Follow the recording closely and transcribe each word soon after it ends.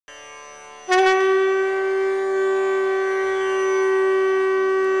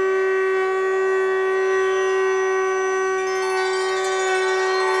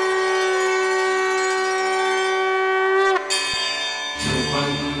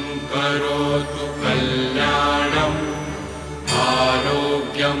करोतु कल्याणम्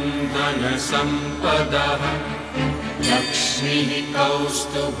आरोग्यं धनसम्पदः लक्ष्मीः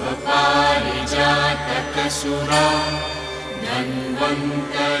कौस्तुभपारिजातकसुरा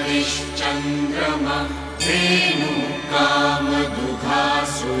धन्वन्तरिश्चन्द्रमा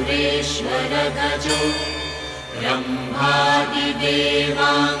धेनुकामदुघासुरेश्वरगजो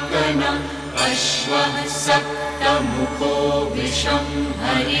ब्रह्मादिदेवाङ्गन अश्वः सप्तमुखो विषं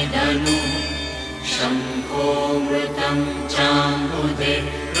हरिधनु शङ्खो मृतं चाम्बुधे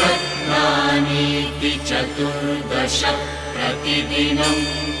रत्नानीति चतुर्दश प्रतिदिनं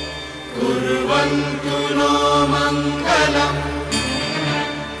कुर्वन्तु नो मङ्गलम्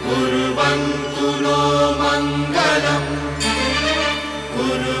कुर्वन्तु नो मङ्गलम्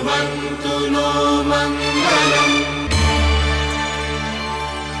कुर्वन्तु नो मङ्गलम्.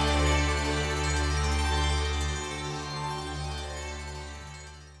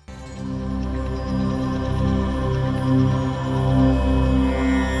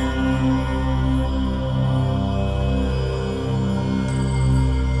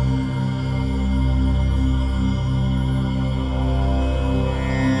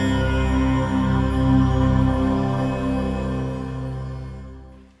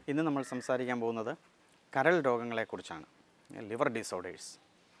 ഇന്ന് നമ്മൾ സംസാരിക്കാൻ പോകുന്നത് കരൾ രോഗങ്ങളെക്കുറിച്ചാണ്, ലിവർ ഡിസോർഡേഴ്സ്.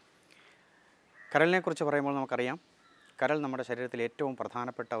 കരളിനെക്കുറിച്ച് പറയുമ്പോൾ നമുക്കറിയാം, കരൾ നമ്മുടെ ശരീരത്തിൽ ഏറ്റവും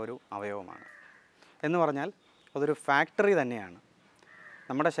പ്രധാനപ്പെട്ട ഒരു അവയവമാണ്. എന്ന് പറഞ്ഞാൽ അതൊരു ഫാക്ടറി തന്നെയാണ്.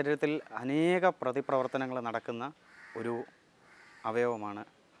 നമ്മുടെ ശരീരത്തിൽ അനേക പ്രതിപ്രവർത്തനങ്ങൾ നടക്കുന്ന ഒരു അവയവമാണ്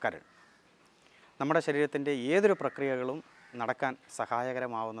കരൾ. നമ്മുടെ ശരീരത്തിൻ്റെ ഏതൊരു പ്രക്രിയകളും നടക്കാൻ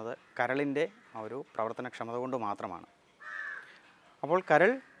സഹായകരമാവുന്നത് കരളിൻ്റെ ആ ഒരു പ്രവർത്തനക്ഷമത കൊണ്ട് മാത്രമാണ്. അപ്പോൾ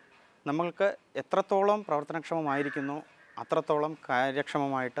കരൾ നമ്മൾക്ക് എത്രത്തോളം പ്രവർത്തനക്ഷമമായിരിക്കുന്നോ അത്രത്തോളം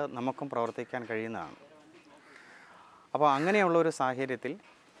കാര്യക്ഷമമായിട്ട് നമുക്കും പ്രവർത്തിക്കാൻ കഴിയുന്നതാണ്. അപ്പോൾ അങ്ങനെയുള്ളൊരു സാഹചര്യത്തിൽ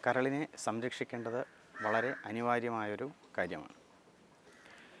കരളിനെ സംരക്ഷിക്കേണ്ടത് വളരെ അനിവാര്യമായൊരു കാര്യമാണ്.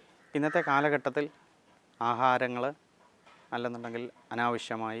 ഇന്നത്തെ കാലഘട്ടത്തിൽ ആഹാരങ്ങൾ അല്ലെന്നുണ്ടെങ്കിൽ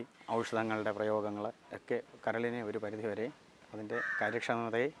അനാവശ്യമായി ഔഷധങ്ങളുടെ പ്രയോഗങ്ങൾ ഒക്കെ കരളിനെ ഒരു പരിധിവരെ അതിൻ്റെ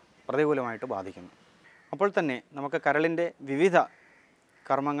കാര്യക്ഷമതയെ പ്രതികൂലമായിട്ട് ബാധിക്കുന്നു. അപ്പോൾ തന്നെ നമുക്ക് കരളിൻ്റെ വിവിധ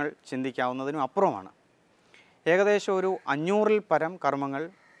കർമ്മങ്ങൾ ചിന്തിക്കാവുന്നതിനും അപ്പുറമാണ്. ഏകദേശം ഒരു 500-ൽ പരം കർമ്മങ്ങൾ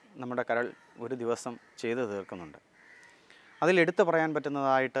നമ്മുടെ കരൾ ഒരു ദിവസം ചെയ്തു തീർക്കുന്നുണ്ട്. അതിലെടുത്ത് പറയാൻ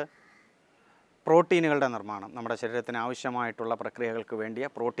പറ്റുന്നതായിട്ട് പ്രോട്ടീനുകളുടെ നിർമ്മാണം, നമ്മുടെ ശരീരത്തിന് ആവശ്യമായിട്ടുള്ള പ്രക്രിയകൾക്ക് വേണ്ടിയ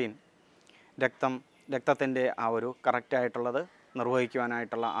പ്രോട്ടീൻ, രക്തത്തിൻ്റെ ആ ഒരു കറക്റ്റായിട്ടുള്ളത്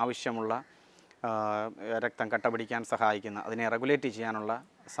നിർവഹിക്കുവാനായിട്ടുള്ള ആവശ്യമുള്ള രക്തം കട്ട പിടിക്കാൻ സഹായിക്കുന്ന, അതിനെ റെഗുലേറ്റ് ചെയ്യാനുള്ള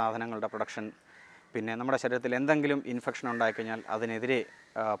സാധനങ്ങളുടെ പ്രൊഡക്ഷൻ, പിന്നെ നമ്മുടെ ശരീരത്തിൽ എന്തെങ്കിലും ഇൻഫെക്ഷൻ ഉണ്ടായിക്കഴിഞ്ഞാൽ അതിനെതിരെ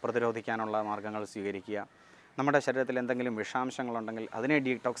പ്രതിരോധിക്കാനുള്ള മാർഗ്ഗങ്ങൾ സ്വീകരിക്കുക, നമ്മുടെ ശരീരത്തിൽ എന്തെങ്കിലും വിഷാംശങ്ങളുണ്ടെങ്കിൽ അതിനെ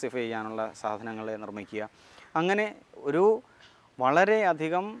ഡീടോക്സിഫൈ ചെയ്യാനുള്ള സാധനങ്ങളെ നിർമ്മിക്കുക. അങ്ങനെ ഒരു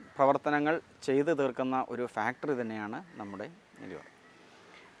വളരെയധികം പ്രവർത്തനങ്ങൾ ചെയ്തു തീർക്കുന്ന ഒരു ഫാക്ടറി തന്നെയാണ് നമ്മുടെ ലിവർ.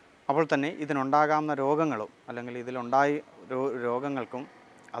 അപ്പോൾ തന്നെ ഇതിനുണ്ടാകാവുന്ന രോഗങ്ങളും അല്ലെങ്കിൽ ഇതിലുണ്ടായ രോഗങ്ങൾക്കും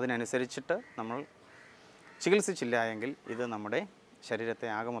അതിനനുസരിച്ചിട്ട് നമ്മൾ ചികിത്സിച്ചില്ല എങ്കിൽ ഇത് നമ്മുടെ ശരീരത്തെ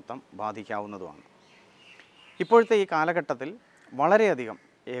ആകെ മൊത്തം ബാധിക്കാവുന്നതുമാണ്. ഇപ്പോഴത്തെ ഈ കാലഘട്ടത്തിൽ വളരെയധികം,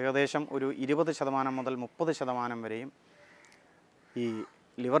 ഏകദേശം ഒരു 20% മുതൽ 30% വരെയും ഈ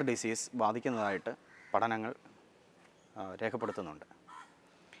ലിവർ ഡിസീസ് ബാധിക്കുന്നതായിട്ട് പഠനങ്ങൾ രേഖപ്പെടുത്തുന്നുണ്ട്.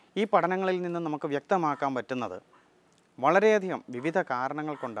 ഈ പഠനങ്ങളിൽ നിന്ന് നമുക്ക് വ്യക്തമാക്കാൻ പറ്റുന്നത് വളരെയധികം വിവിധ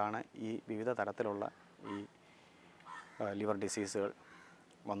കാരണങ്ങൾ കൊണ്ടാണ് ഈ വിവിധ തരത്തിലുള്ള ഈ ലിവർ ഡിസീസുകൾ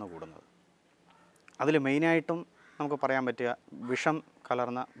വന്നുകൂടുന്നത്. അതിൽ മെയിനായിട്ടും നമുക്ക് പറയാൻ പറ്റുക വിഷം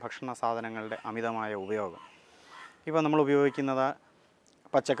കലർന്ന ഭക്ഷണ സാധനങ്ങളുടെ അമിതമായ ഉപയോഗം. ഇപ്പോൾ നമ്മൾ ഉപയോഗിക്കുന്നത്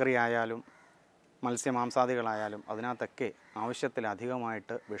പച്ചക്കറി ആയാലും മത്സ്യമാംസാദികളായാലും അതിനകത്തൊക്കെ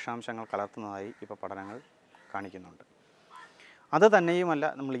ആവശ്യത്തിലധികമായിട്ട് വിഷാംശങ്ങൾ കലർത്തുന്നതായി ഇപ്പോൾ പഠനങ്ങൾ കാണിക്കുന്നുണ്ട്. അത് തന്നെയുമല്ല,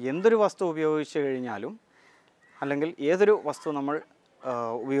 നമ്മൾ എന്തൊരു വസ്തു ഉപയോഗിച്ച് കഴിഞ്ഞാലും അല്ലെങ്കിൽ ഏതൊരു വസ്തു നമ്മൾ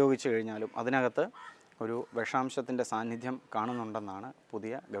ഉപയോഗിച്ച് കഴിഞ്ഞാലും അതിനകത്ത് ഒരു വിഷാംശത്തിൻ്റെ സാന്നിധ്യം കാണുന്നുണ്ടെന്നാണ്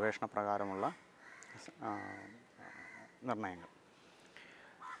പുതിയ ഗവേഷണ പ്രകാരമുള്ള നിർണ്ണയങ്ങൾ.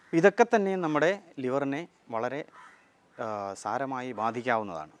 ഇതൊക്കെ തന്നെ നമ്മുടെ ലിവറിനെ വളരെ സാരമായി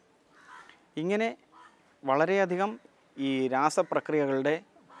ബാധിക്കാവുന്നതാണ്. ഇങ്ങനെ വളരെയധികം ഈ രാസപ്രക്രിയകളുടെ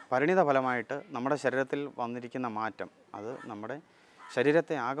പരിണിത ഫലമായിട്ട് നമ്മുടെ ശരീരത്തിൽ വന്നിരിക്കുന്ന മാറ്റം അത് നമ്മുടെ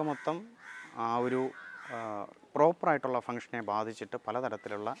ശരീരത്തെ ആകെ മൊത്തം ആ ഒരു പ്രോപ്പറായിട്ടുള്ള ഫങ്ഷനെ ബാധിച്ചിട്ട്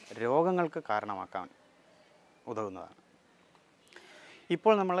പലതരത്തിലുള്ള രോഗങ്ങൾക്ക് കാരണമാക്കാൻ ഉതകുന്നതാണ്.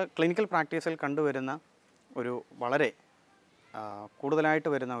 ഇപ്പോൾ നമ്മൾ ക്ലിനിക്കൽ പ്രാക്ടീസിൽ കണ്ടുവരുന്ന ഒരു വളരെ കൂടുതലായിട്ട്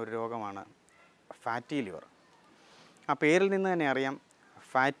വരുന്ന ഒരു രോഗമാണ് ഫാറ്റി ലിവർ. ആ പേരിൽ നിന്ന് തന്നെ അറിയാം,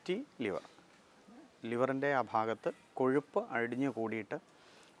 ഫാറ്റി ലിവർ. ലിവറിൻ്റെ ആ ഭാഗത്ത് കൊഴുപ്പ് അടിഞ്ഞു കൂടിയിട്ട്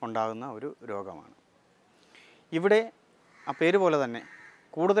ഉണ്ടാകുന്ന ഒരു രോഗമാണ്. ഇവിടെ ആ പേര് പോലെ തന്നെ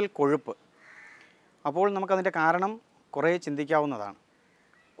കൂടുതൽ കൊഴുപ്പ്. അപ്പോൾ നമുക്കതിൻ്റെ കാരണം കുറേ ചിന്തിക്കാവുന്നതാണ്.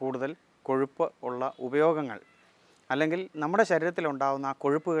 കൂടുതൽ കൊഴുപ്പ് ഉള്ള ഉപയോഗങ്ങൾ അല്ലെങ്കിൽ നമ്മുടെ ശരീരത്തിലുണ്ടാകുന്ന ആ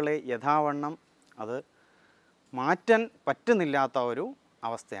കൊഴുപ്പുകളെ യഥാവണ്ണം അത് മാറ്റാൻ പറ്റുന്നില്ലാത്ത ഒരു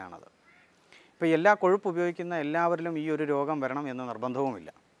അവസ്ഥയാണത്. ഇപ്പോൾ എല്ലാ കൊഴുപ്പ് ഉപയോഗിക്കുന്ന എല്ലാവരിലും ഈ ഒരു രോഗം വരണം എന്ന് നിർബന്ധവുമില്ല.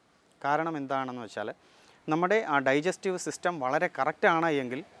 കാരണം എന്താണെന്ന് വെച്ചാൽ നമ്മുടെ ആ ഡൈജസ്റ്റീവ് സിസ്റ്റം വളരെ കറക്റ്റാണ്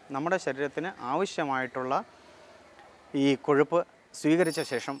എങ്കിൽ നമ്മുടെ ശരീരത്തിന് ആവശ്യമായിട്ടുള്ള ഈ കൊഴുപ്പ് സ്വീകരിച്ച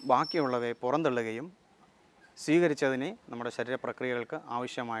ശേഷം ബാക്കിയുള്ളവയെ പുറന്തള്ളുകയും സ്വീകരിച്ചതിനെ നമ്മുടെ ശരീരപ്രക്രിയകൾക്ക്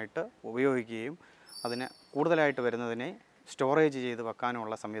ആവശ്യമായിട്ട് ഉപയോഗിക്കുകയും അതിന് കൂടുതലായിട്ട് വരുന്നതിനെ സ്റ്റോറേജ് ചെയ്ത്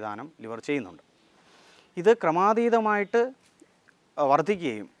വെക്കാനുമുള്ള സംവിധാനം ലിവർ ചെയ്യുന്നുണ്ട്. ഇത് ക്രമാതീതമായിട്ട്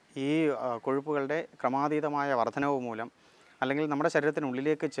വർദ്ധിക്കുകയും ഈ കൊഴുപ്പുകളുടെ ക്രമാതീതമായ വർധനവ് മൂലം അല്ലെങ്കിൽ നമ്മുടെ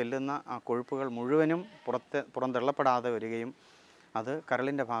ശരീരത്തിനുള്ളിലേക്ക് ചെല്ലുന്ന ആ കൊഴുപ്പുകൾ മുഴുവനും പുറന്തള്ളപ്പെടാതെ വരികയും അത്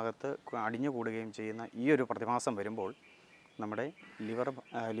കരളിൻ്റെ ഭാഗത്ത് അടിഞ്ഞുകൂടുകയും ചെയ്യുന്ന ഈ ഒരു പ്രതിഭാസം വരുമ്പോൾ നമ്മുടെ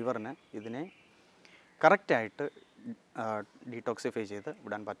ലിവറിന് ഇതിനെ കറക്റ്റായിട്ട് ഡീടോക്സിഫൈ ചെയ്ത്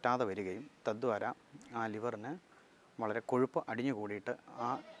വിടാൻ പറ്റാതെ വരികയും തദ്വാര ആ ലിവറിന് വളരെ കൊഴുപ്പ് അടിഞ്ഞുകൂടിയിട്ട് ആ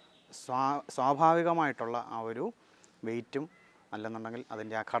സ്വാഭാവികമായിട്ടുള്ള ആ ഒരു വെയിറ്റും അല്ലെന്നുണ്ടെങ്കിൽ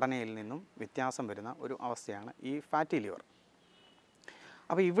അതിൻ്റെ ആ ഘടനയിൽ നിന്നും വ്യത്യാസം വരുന്ന ഒരു അവസ്ഥയാണ് ഈ ഫാറ്റി ലിവർ.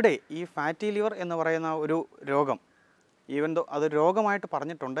 അപ്പോൾ ഇവിടെ ഈ ഫാറ്റി ലിവർ എന്ന് പറയുന്ന ഒരു രോഗം ഈവൻ ദോ അത് രോഗമായിട്ട്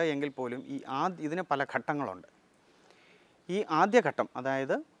പറഞ്ഞിട്ടുണ്ട് എങ്കിൽ പോലും ഇതിന് പല ഘട്ടങ്ങളുണ്ട്. ഈ ആദ്യ ഘട്ടം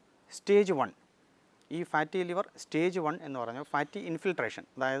അതായത് സ്റ്റേജ് 1, ഈ ഫാറ്റി ലിവർ സ്റ്റേജ് 1 എന്ന് പറഞ്ഞാൽ ഫാറ്റി ഇൻഫിൽട്രേഷൻ,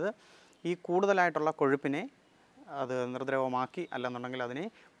 അതായത് ഈ കൂടുതലായിട്ടുള്ള കൊഴുപ്പിനെ അത് നിർദ്രവമാക്കി അല്ലെന്നുണ്ടെങ്കിൽ അതിനെ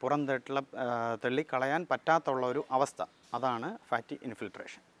തള്ളിക്കളയാൻ പറ്റാത്തുള്ള ഒരു അവസ്ഥ, അതാണ് ഫാറ്റി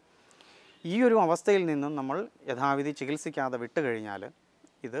ഇൻഫിൽട്രേഷൻ. ഈ ഒരു അവസ്ഥയിൽ നിന്നും നമ്മൾ യഥാവിധി ചികിത്സിക്കാതെ വിട്ടുകഴിഞ്ഞാൽ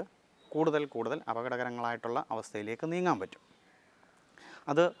ഇത് കൂടുതൽ അപകടകരങ്ങളായിട്ടുള്ള അവസ്ഥയിലേക്ക് നീങ്ങാൻ പറ്റും.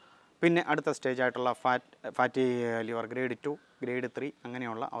 അത് പിന്നെ അടുത്ത സ്റ്റേജായിട്ടുള്ള ഫാറ്റി ലിവർ ഗ്രേഡ് 2, ഗ്രേഡ് 3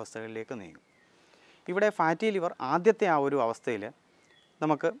 അങ്ങനെയുള്ള അവസ്ഥകളിലേക്ക് നീങ്ങും. ഇവിടെ ഫാറ്റി ലിവർ ആദ്യത്തെ ആ ഒരു അവസ്ഥയിൽ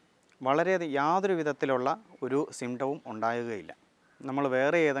നമുക്ക് യാതൊരു വിധത്തിലുള്ള ഒരു സിംറ്റവും ഉണ്ടാകുകയില്ല. നമ്മൾ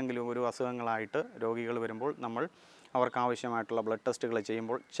വേറെ ഏതെങ്കിലും ഒരു അസുഖങ്ങളായിട്ട് രോഗികൾ വരുമ്പോൾ നമ്മൾ അവർക്ക് ആവശ്യമായിട്ടുള്ള ബ്ലഡ് ടെസ്റ്റുകൾ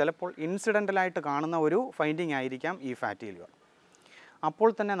ചെയ്യുമ്പോൾ ചിലപ്പോൾ ഇൻസിഡൻ്റലായിട്ട് കാണുന്ന ഒരു ഫൈൻഡിങ് ആയിരിക്കാം ഈ ഫാറ്റി ലിവർ. അപ്പോൾ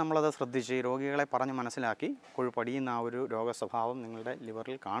തന്നെ നമ്മളത് ശ്രദ്ധിച്ച് രോഗികളെ പറഞ്ഞ് മനസ്സിലാക്കി കൊഴുപ്പടിയുന്ന ആ ഒരു രോഗസ്വഭാവം നിങ്ങളുടെ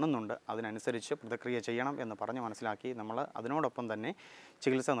ലിവറിൽ കാണുന്നുണ്ട്, അതിനനുസരിച്ച് പ്രതിക്രിയ ചെയ്യണം എന്ന് പറഞ്ഞ് മനസ്സിലാക്കി നമ്മൾ അതിനോടൊപ്പം തന്നെ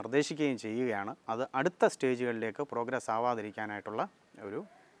ചികിത്സ നിർദ്ദേശിക്കുകയും ചെയ്യുകയാണ്. അത് അടുത്ത സ്റ്റേജുകളിലേക്ക് പ്രോഗ്രസ് ആവാതിരിക്കാനായിട്ടുള്ള ഒരു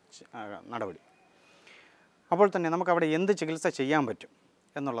നടപടി. അപ്പോൾ തന്നെ നമുക്കവിടെ എന്ത് ചികിത്സ ചെയ്യാൻ പറ്റും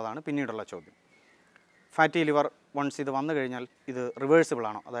എന്നുള്ളതാണ് പിന്നീടുള്ള ചോദ്യം. ഫാറ്റി ലിവർ വൺസ് ഇത് വന്നു കഴിഞ്ഞാൽ ഇത് റിവേഴ്സിബിൾ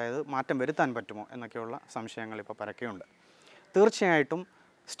ആണോ, അതായത് മാറ്റം വരുത്താൻ പറ്റുമോ എന്നൊക്കെയുള്ള സംശയങ്ങൾ ഇപ്പോൾ പരക്കെയുണ്ട്. തീർച്ചയായിട്ടും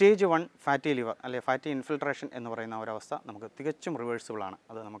സ്റ്റേജ് 1 ഫാറ്റി ലിവർ അല്ലെങ്കിൽ ഫാറ്റി ഇൻഫിൽട്രേഷൻ എന്ന് പറയുന്ന ഒരവസ്ഥ നമുക്ക് തികച്ചും റിവേഴ്സിബിളാണ്.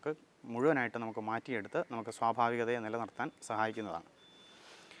 അത് നമുക്ക് മുഴുവനായിട്ട് നമുക്ക് മാറ്റിയെടുത്ത് നമുക്ക് സ്വാഭാവികതയെ നിലനിർത്താൻ സഹായിക്കുന്നതാണ്.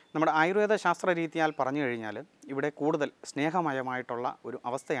 നമ്മുടെ ആയുർവേദ ശാസ്ത്ര രീതിയാൽ പറഞ്ഞു കഴിഞ്ഞാൽ ഇവിടെ കൂടുതൽ സ്നേഹമയമായിട്ടുള്ള ഒരു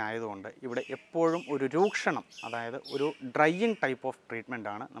അവസ്ഥയായതുകൊണ്ട് ഇവിടെ എപ്പോഴും ഒരു രൂക്ഷണം, അതായത് ഒരു ഡ്രൈയിങ് ടൈപ്പ് ഓഫ്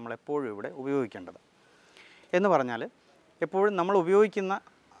ട്രീറ്റ്മെൻറ്റാണ് നമ്മളെപ്പോഴും ഇവിടെ ഉപയോഗിക്കേണ്ടത്. എന്ന് പറഞ്ഞാൽ എപ്പോഴും നമ്മൾ ഉപയോഗിക്കുന്ന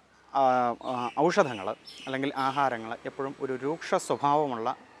ഔഷധങ്ങൾ അല്ലെങ്കിൽ ആഹാരങ്ങൾ എപ്പോഴും ഒരു രൂക്ഷ സ്വഭാവമുള്ള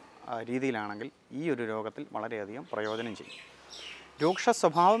രീതിയിലാണെങ്കിൽ ഈ ഒരു രോഗത്തിൽ വളരെയധികം പ്രയോജനം ചെയ്യും. രൂക്ഷ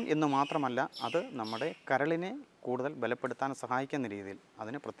സ്വഭാവം എന്ന് മാത്രമല്ല, അത് നമ്മുടെ കരളിനെ കൂടുതൽ ബലപ്പെടുത്താൻ സഹായിക്കുന്ന രീതിയിൽ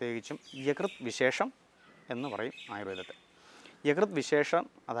അതിന് പ്രത്യേകിച്ചും യകൃത് വിശേഷം എന്ന് പറയും ആയുർവേദത്തിൽ. യകൃത് വിശേഷം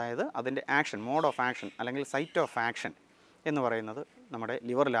അതായത് അതിൻ്റെ ആക്ഷൻ, മോഡ് ഓഫ് ആക്ഷൻ അല്ലെങ്കിൽ സൈറ്റ് ഓഫ് ആക്ഷൻ എന്ന് പറയുന്നത് നമ്മുടെ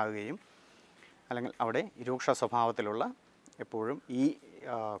ലിവറിലാവുകയും അല്ലെങ്കിൽ അവിടെ രൂക്ഷ സ്വഭാവത്തിലുള്ള എപ്പോഴും ഈ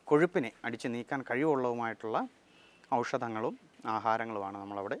കൊഴുപ്പിനെ അടിച്ച് നീക്കാൻ കഴിവുള്ളതുമായിട്ടുള്ള ഔഷധങ്ങളും ആഹാരങ്ങളുമാണ്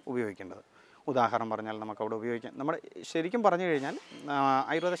നമ്മളവിടെ ഉപയോഗിക്കേണ്ടത്. ഉദാഹരണം പറഞ്ഞാൽ നമുക്കവിടെ ഉപയോഗിക്കാം, നമ്മുടെ ശരിക്കും പറഞ്ഞു കഴിഞ്ഞാൽ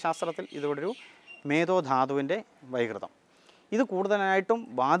ആയുർവേദ ശാസ്ത്രത്തിൽ ഇതോടൊരു മേധോധാതുവിൻ്റെ വൈകൃതം. ഇത് കൂടുതലായിട്ടും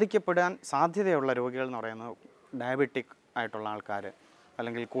ബാധിക്കപ്പെടാൻ സാധ്യതയുള്ള രോഗികൾ എന്ന് പറയുന്നത് ഡയബറ്റിക് ആയിട്ടുള്ള ആൾക്കാർ,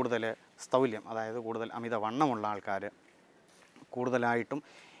 അല്ലെങ്കിൽ കൂടുതൽ സ്ഥൗല്യം അതായത് കൂടുതൽ അമിതവണ്ണമുള്ള ആൾക്കാർ, കൂടുതലായിട്ടും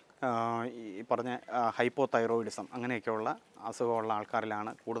ഈ പറഞ്ഞ ഹൈപ്പോതൈറോയിഡിസം അങ്ങനെയൊക്കെയുള്ള അസുഖമുള്ള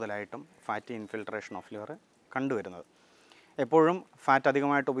ആൾക്കാരിലാണ് കൂടുതലായിട്ടും ഫാറ്റി ഇൻഫിൽട്രേഷൻ ഓഫ് ലിവർ കണ്ടുവരുന്നത്. എപ്പോഴും ഫാറ്റ്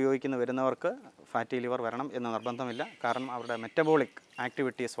അധികമായിട്ട് വരുന്നവർക്ക് ഫാറ്റി ലിവർ വരണം എന്ന് നിർബന്ധമില്ല. കാരണം അവരുടെ മെറ്റബോളിക്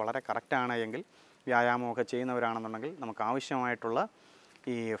ആക്ടിവിറ്റീസ് വളരെ കറക്റ്റാണ് എങ്കിൽ, വ്യായാമമൊക്കെ ചെയ്യുന്നവരാണെന്നുണ്ടെങ്കിൽ നമുക്ക് ആവശ്യമായിട്ടുള്ള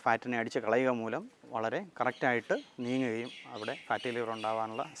ഈ ഫാറ്റിനെ അടിച്ച് കളയുക മൂലം വളരെ കറക്റ്റായിട്ട് നീങ്ങുകയും അവിടെ ഫാറ്റി ലിവർ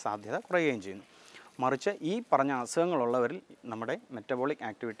ഉണ്ടാകാനുള്ള സാധ്യത കുറയുകയും ചെയ്യുന്നു. മറിച്ച് ഈ പറഞ്ഞ അസുഖങ്ങളുള്ളവരിൽ നമ്മുടെ മെറ്റബോളിക്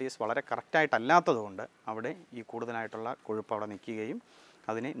ആക്ടിവിറ്റീസ് വളരെ കറക്റ്റായിട്ടല്ലാത്തതുകൊണ്ട് അവിടെ ഈ കൂടുതലായിട്ടുള്ള കൊഴുപ്പ് അവിടെ നിൽക്കുകയും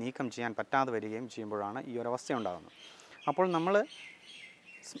അതിനെ നീക്കം ചെയ്യാൻ പറ്റാതെ വരികയും ചെയ്യുമ്പോഴാണ് ഈ ഒരവസ്ഥ ഉണ്ടാകുന്നത്. അപ്പോൾ നമ്മൾ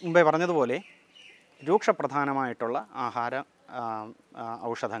മുമ്പേ പറഞ്ഞതുപോലെ രൂക്ഷപ്രധാനമായിട്ടുള്ള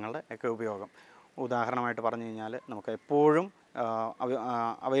ഔഷധങ്ങളുടെ ഒക്കെ ഉപയോഗം, ഉദാഹരണമായിട്ട് പറഞ്ഞു കഴിഞ്ഞാൽ നമുക്ക് എപ്പോഴും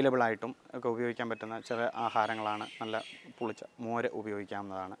അവൈലബിൾ ആയിട്ടും ഒക്കെ ഉപയോഗിക്കാൻ പറ്റുന്ന ചില ആഹാരങ്ങളാണ്. നല്ല പുളിച്ച മോര്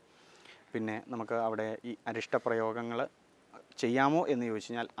ഉപയോഗിക്കാവുന്നതാണ്. പിന്നെ നമുക്ക് അവിടെ ഈ അരിഷ്ട പ്രയോഗങ്ങൾ ചെയ്യാമോ എന്ന് ചോദിച്ചു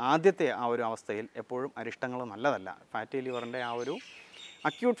കഴിഞ്ഞാൽ ആദ്യത്തെ ആ ഒരു അവസ്ഥയിൽ എപ്പോഴും അരിഷ്ടങ്ങൾ നല്ലതല്ല. ഫാറ്റി ലിവറിൻ്റെ ആ ഒരു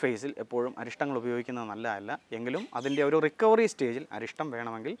അക്യൂട്ട് ഫേസിൽ എപ്പോഴും അരിഷ്ടങ്ങൾ ഉപയോഗിക്കുന്നത് നല്ലതല്ല. എങ്കിലും അതിൻ്റെ ഒരു റിക്കവറി സ്റ്റേജിൽ അരിഷ്ടം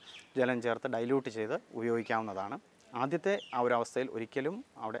വേണമെങ്കിൽ ജലം ചേർത്ത് ഡൈല്യൂട്ട് ചെയ്ത് ഉപയോഗിക്കാവുന്നതാണ്. ആദ്യത്തെ ആ ഒരു അവസ്ഥയിൽ ഒരിക്കലും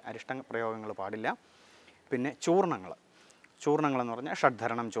അവിടെ അരിഷ്ട പ്രയോഗങ്ങൾ പാടില്ല. പിന്നെ ചൂർണങ്ങളെന്ന് പറഞ്ഞാൽ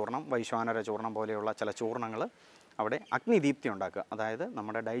ഷഡ്ധരണം ചൂർണം, വൈശ്വാനര ചൂർണം പോലെയുള്ള ചില ചൂർണങ്ങൾ അവിടെ അഗ്നിദീപ്തി ഉണ്ടാക്കുക, അതായത്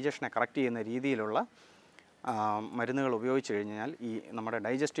നമ്മുടെ ഡൈജഷനെ കറക്റ്റ് ചെയ്യുന്ന രീതിയിലുള്ള മരുന്നുകൾ ഉപയോഗിച്ച് കഴിഞ്ഞാൽ ഈ നമ്മുടെ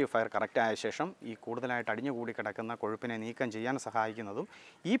ഡൈജസ്റ്റീവ് ഫയർ കറക്റ്റായ ശേഷം ഈ കൂടുതലായിട്ട് അടിഞ്ഞുകൂടി കിടക്കുന്ന കൊഴുപ്പിനെ നീക്കം ചെയ്യാൻ സഹായിക്കുന്നതും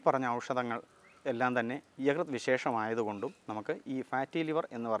ഈ പറഞ്ഞ ഔഷധങ്ങൾ എല്ലാം തന്നെ യകൃത് വിശേഷമായതുകൊണ്ടും നമുക്ക് ഈ ഫാറ്റി ലിവർ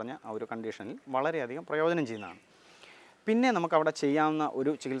എന്ന് പറഞ്ഞ ആ ഒരു കണ്ടീഷനിൽ വളരെയധികം പ്രയോജനം ചെയ്യുന്നതാണ്. പിന്നെ നമുക്കവിടെ ചെയ്യാവുന്ന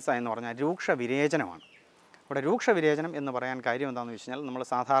ഒരു ചികിത്സ എന്ന് പറഞ്ഞാൽ രൂക്ഷ വിരേചനമാണ്. അവിടെ രൂക്ഷ വിരേചനം എന്ന് പറയാൻ കാര്യം എന്താണെന്ന് വെച്ച് കഴിഞ്ഞാൽ നമ്മൾ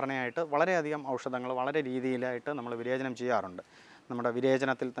സാധാരണയായിട്ട് വളരെയധികം ഔഷധങ്ങൾ വളരെ രീതിയിലായിട്ട് നമ്മൾ വിരേചനം ചെയ്യാറുണ്ട്. നമ്മുടെ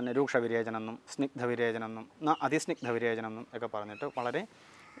വിരേചനത്തിൽ തന്നെ രൂക്ഷ വിരേചനം എന്നും സ്നിഗ്ധ വിരേചനം എന്നും അതിസ്നിഗ്ധ വിരേചനം എന്നും ഒക്കെ പറഞ്ഞിട്ട് വളരെ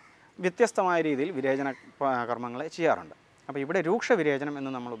വ്യത്യസ്തമായ രീതിയിൽ വിരേചന കർമ്മങ്ങളെ ചെയ്യാറുണ്ട്. അപ്പോൾ ഇവിടെ രൂക്ഷ വിരേചനം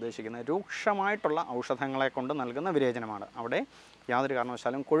എന്ന് നമ്മൾ ഉദ്ദേശിക്കുന്നത് രൂക്ഷമായിട്ടുള്ള ഔഷധങ്ങളെ കൊണ്ട് നൽകുന്ന വിരേചനമാണ്. അവിടെ യാതൊരു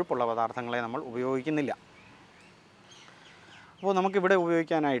കാരണവശാലും കൊഴുപ്പുള്ള പദാർത്ഥങ്ങളെ നമ്മൾ ഉപയോഗിക്കുന്നില്ല. അപ്പോൾ നമുക്കിവിടെ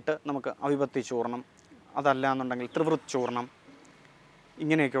ഉപയോഗിക്കാനായിട്ട് നമുക്ക് അവിപത്തി ചൂർണം, അതല്ല എന്നുണ്ടെങ്കിൽ ത്രിവൃത് ചൂർണം,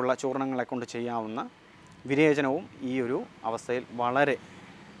 ഇങ്ങനെയൊക്കെയുള്ള ചൂർണങ്ങളെ കൊണ്ട് ചെയ്യാവുന്ന വിരേചനവും ഈ ഒരു അവസ്ഥയിൽ വളരെ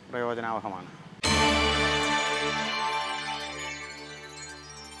പ്രയോജനാവഹമാണ്.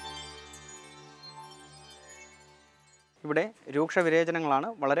 ഇവിടെ രൂക്ഷ വിരേചനങ്ങളാണ്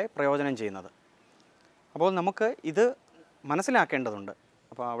വളരെ പ്രയോജനം ചെയ്യുന്നത്. അപ്പോൾ നമുക്ക് ഇത് മനസ്സിലാക്കേണ്ടതുണ്ട്.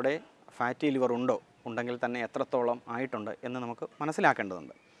 അപ്പോൾ അവിടെ ഫാറ്റി ലിവർ ഉണ്ടെങ്കിൽ തന്നെ എത്രത്തോളം ആയിട്ടുണ്ട് എന്ന് നമുക്ക്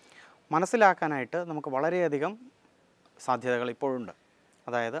മനസ്സിലാക്കേണ്ടതുണ്ട്. മനസ്സിലാക്കാനായിട്ട് നമുക്ക് വളരെയധികം സാധ്യതകൾ ഇപ്പോഴുണ്ട്.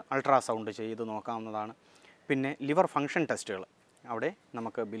 അതായത് അൾട്രാസൗണ്ട് ചെയ്ത് നോക്കാവുന്നതാണ്. പിന്നെ ലിവർ ഫങ്ഷൻ ടെസ്റ്റുകൾ, അവിടെ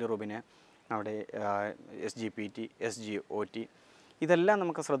നമുക്ക് ബിലിറുബിന്, അവിടെ SGPT, SGOT ഇതെല്ലാം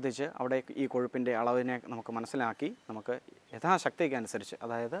നമുക്ക് ശ്രദ്ധിച്ച് അവിടെ ഈ കൊഴുപ്പിൻ്റെ അളവിനെ നമുക്ക് മനസ്സിലാക്കി നമുക്ക് യഥാശക്തിക്ക് അനുസരിച്ച്,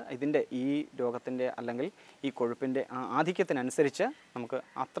 അതായത് ഇതിൻ്റെ ഈ രോഗത്തിൻ്റെ അല്ലെങ്കിൽ ഈ കൊഴുപ്പിൻ്റെ ആധിക്യത്തിനനുസരിച്ച് നമുക്ക്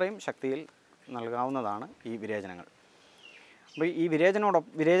അത്രയും ശക്തിയിൽ നൽകാവുന്നതാണ് ഈ വിരേചനങ്ങൾ. അപ്പോൾ ഈ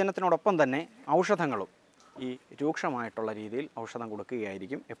വിരേചനത്തിനോടൊപ്പം തന്നെ ഔഷധങ്ങളും ഈ രൂക്ഷമായിട്ടുള്ള രീതിയിൽ ഔഷധം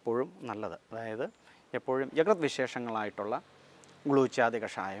കൊടുക്കുകയായിരിക്കും എപ്പോഴും നല്ലത്. അതായത് എപ്പോഴും യകൃത് വിശേഷങ്ങളായിട്ടുള്ള ഗ്ലൂച്ചാതി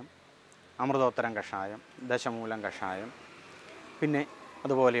കഷായം, അമൃതോത്തരം കഷായം, ദശമൂലം കഷായം, പിന്നെ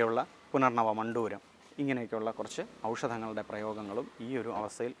അതുപോലെയുള്ള പുനർനവ മണ്ടൂരം, ഇങ്ങനെയൊക്കെയുള്ള കുറച്ച് ഔഷധങ്ങളുടെ പ്രയോഗങ്ങളും ഈ ഒരു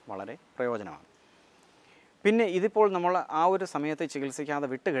അവസ്ഥയിൽ വളരെ പ്രയോജനമാണ്. പിന്നെ ഇതിപ്പോൾ നമ്മൾ ആ ഒരു സമയത്ത് ചികിത്സിക്കാതെ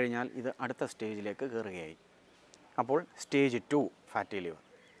വിട്ട് കഴിഞ്ഞാൽ ഇത് അടുത്ത സ്റ്റേജിലേക്ക് കയറുകയായി. അപ്പോൾ സ്റ്റേജ് 2 ഫാറ്റി ലിവർ.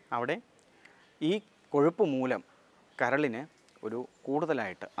 അവിടെ ഈ കൊഴുപ്പ് മൂലം കരളിന് ഒരു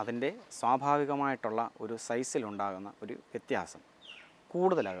കൂടുതലായിട്ട് അതിൻ്റെ സ്വാഭാവികമായിട്ടുള്ള ഒരു സൈസിലുണ്ടാകുന്ന ഒരു വ്യത്യാസം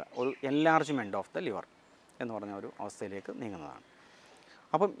കൂടുതലാകുക, ഒരു എൻലാർജ്മെൻറ്റ് ഓഫ് ദ ലിവർ എന്ന് പറഞ്ഞ ഒരു അവസ്ഥയിലേക്ക് നീങ്ങുന്നതാണ്.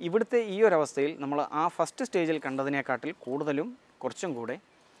 അപ്പം ഇവിടുത്തെ ഈ ഒരു അവസ്ഥയിൽ നമ്മൾ ആ ഫസ്റ്റ് സ്റ്റേജിൽ കണ്ടതിനെക്കാട്ടിൽ കൂടുതലും കുറച്ചും കൂടെ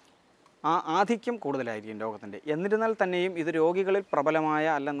ആ ആധിക്യം കൂടുതലായിരിക്കും രോഗത്തിൻ്റെ. എന്നിരുന്നാൽ തന്നെയും ഇത് രോഗികളിൽ പ്രബലമായ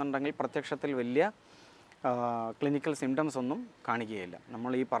അല്ലെന്നുണ്ടെങ്കിൽ പ്രത്യക്ഷത്തിൽ വലിയ ക്ലിനിക്കൽ സിംറ്റംസ് ഒന്നും കാണിക്കുകയില്ല.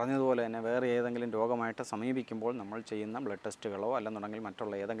 നമ്മൾ ഈ പറഞ്ഞതുപോലെ തന്നെ വേറെ ഏതെങ്കിലും രോഗമായിട്ട് സമീപിക്കുമ്പോൾ നമ്മൾ ചെയ്യുന്ന ബ്ലഡ് ടെസ്റ്റുകളോ അല്ലെന്നുണ്ടെങ്കിൽ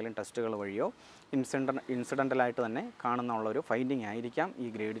മറ്റുള്ള ഏതെങ്കിലും ടെസ്റ്റുകൾ വഴിയോ ഇൻസിഡൻ്റലായിട്ട് തന്നെ കാണുന്നുള്ളൊരു ഫൈൻഡിങ് ആയിരിക്കാം ഈ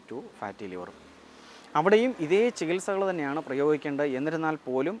ഗ്രേഡ് 2 ഫാറ്റി ലിവർ. അവിടെയും ഇതേ ചികിത്സകൾ തന്നെയാണ് പ്രയോഗിക്കേണ്ടത്. എന്നിരുന്നാൽ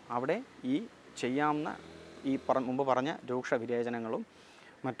പോലും അവിടെ ഈ ചെയ്യാവുന്ന ഈ മുമ്പ് പറഞ്ഞ രൂക്ഷ വിരേചനങ്ങളും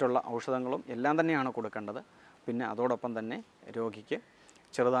മറ്റുള്ള ഔഷധങ്ങളും എല്ലാം തന്നെയാണ് കൊടുക്കേണ്ടത്. പിന്നെ അതോടൊപ്പം തന്നെ രോഗിക്ക്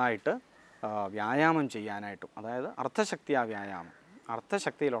ചെറുതായിട്ട് വ്യായാമം ചെയ്യാനായിട്ടും, അതായത്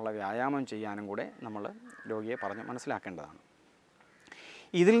അർത്ഥശക്തിയിലുള്ള വ്യായാമം ചെയ്യാനും കൂടെ നമ്മൾ രോഗിയെ പറഞ്ഞ് മനസ്സിലാക്കേണ്ടതാണ്.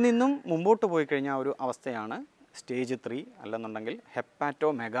 ഇതിൽ നിന്നും മുമ്പോട്ട് പോയി കഴിഞ്ഞാൽ ഒരു അവസ്ഥയാണ് സ്റ്റേജ് 3 അല്ലെന്നുണ്ടെങ്കിൽ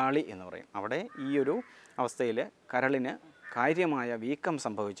ഹെപ്പാറ്റോമെഗാളി എന്ന് പറയും. അവിടെ ഈ ഒരു അവസ്ഥയിൽ കരളിന് കാര്യമായ വീക്കം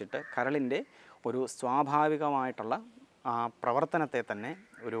സംഭവിച്ചിട്ട് കരളിൻ്റെ ഒരു സ്വാഭാവികമായിട്ടുള്ള പ്രവർത്തനത്തെ തന്നെ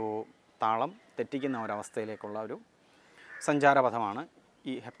ഒരു താളം തെറ്റിക്കുന്ന ഒരവസ്ഥയിലേക്കുള്ള ഒരു സഞ്ചാരപഥമാണ്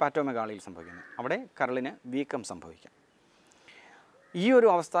ഈ ഹെപ്പാറ്റോമെഗാളിയിൽ സംഭവിക്കുന്നത്. അവിടെ കരളിന് വീക്കം സംഭവിക്കാം. ഈ ഒരു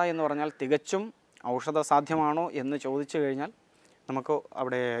അവസ്ഥ എന്ന് പറഞ്ഞാൽ തികച്ചും ഔഷധ സാധ്യമാണോ എന്ന് ചോദിച്ചു കഴിഞ്ഞാൽ നമുക്ക്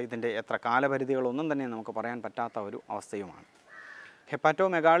അവിടെ ഇതിൻ്റെ എത്ര കാലപരിധികളൊന്നും തന്നെ നമുക്ക് പറയാൻ പറ്റാത്ത ഒരു അവസ്ഥയുമാണ്.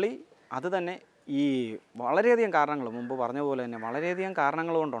 ഹെപ്പാറ്റോമെഗാളി അത് തന്നെ ഈ വളരെയധികം കാരണങ്ങൾ മുമ്പ് പറഞ്ഞതുപോലെ തന്നെ വളരെയധികം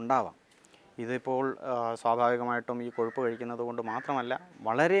കാരണങ്ങൾ കൊണ്ടുണ്ടാവാം. ഇതിപ്പോൾ സ്വാഭാവികമായിട്ടും ഈ കൊഴുപ്പ് കഴിക്കുന്നത് കൊണ്ട് മാത്രമല്ല,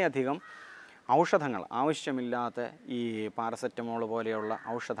 വളരെയധികം ഔഷധങ്ങൾ ആവശ്യമില്ലാത്ത ഈ പാരസെറ്റമോൾ പോലെയുള്ള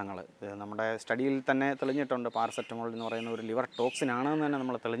ഔഷധങ്ങൾ നമ്മുടെ സ്റ്റഡിയിൽ തന്നെ തെളിഞ്ഞിട്ടുണ്ട്. പാരസെറ്റമോൾ എന്ന് പറയുന്ന ഒരു ലിവർ ടോക്സിൻ ആണെന്ന് തന്നെ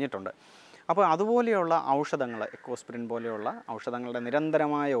നമ്മൾ തെളിഞ്ഞിട്ടുണ്ട്. അപ്പോൾ അതുപോലെയുള്ള ഔഷധങ്ങൾ, എക്കോസ്പ്രിൻ പോലെയുള്ള ഔഷധങ്ങളുടെ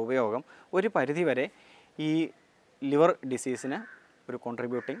നിരന്തരമായ ഉപയോഗം ഒരു പരിധിവരെ ഈ ലിവർ ഡിസീസിന് ഒരു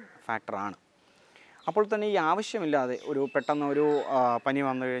കോൺട്രിബ്യൂട്ടിംഗ് ഫാക്ടറാണ്. അപ്പോൾ തന്നെ ഈ ആവശ്യമില്ലാതെ പെട്ടെന്ന് ഒരു പനി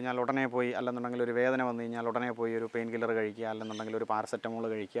വന്നു കഴിഞ്ഞാൽ ഉടനെ പോയി, അല്ലെന്നുണ്ടെങ്കിൽ ഒരു വേദന വന്നു കഴിഞ്ഞാൽ ഉടനെ പോയി ഒരു പെയിൻ കില്ലർ കഴിക്കുക, അല്ലെന്നുണ്ടെങ്കിൽ ഒരു പാരസെറ്റമോൾ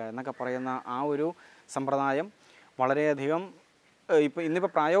കഴിക്കുക എന്നൊക്കെ പറയുന്ന ആ ഒരു സമ്പ്രദായം വളരെയധികം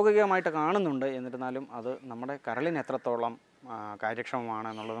ഇന്നിപ്പോൾ പ്രായോഗികമായിട്ട് കാണുന്നുണ്ട്. എന്നിരുന്നാലും അത് നമ്മുടെ കരളിന് എത്രത്തോളം കാര്യക്ഷമമാണ്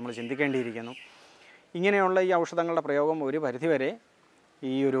എന്നുള്ളത് നമ്മൾ ചിന്തിക്കേണ്ടിയിരിക്കുന്നു. ഇങ്ങനെയുള്ള ഈ ഔഷധങ്ങളുടെ പ്രയോഗം ഒരു പരിധിവരെ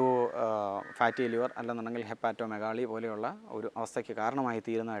ഈ ഒരു ഫാറ്റി ലിവർ അല്ലെന്നുണ്ടെങ്കിൽ ഹെപ്പാറ്റോമെഗാളി പോലെയുള്ള ഒരു അവസ്ഥയ്ക്ക് കാരണമായി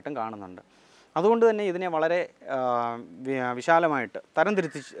തീരുന്നതായിട്ടും കാണുന്നുണ്ട്. അതുകൊണ്ട് തന്നെ ഇതിനെ വളരെ വിശാലമായിട്ട്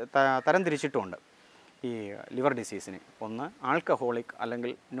തരംതിരിച്ചിട്ടുമുണ്ട് ഈ ലിവർ ഡിസീസിനെ. ഒന്ന് ആൽക്കഹോളിക്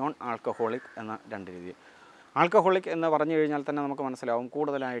അല്ലെങ്കിൽ നോൺ ആൽക്കഹോളിക് എന്ന രണ്ട് രീതിയിൽ. ആൽക്കഹോളിക് എന്ന് പറഞ്ഞു കഴിഞ്ഞാൽ തന്നെ നമുക്ക് മനസ്സിലാവും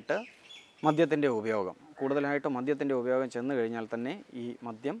കൂടുതലായിട്ട് മദ്യത്തിൻ്റെ ഉപയോഗം ചെന്ന് കഴിഞ്ഞാൽ തന്നെ ഈ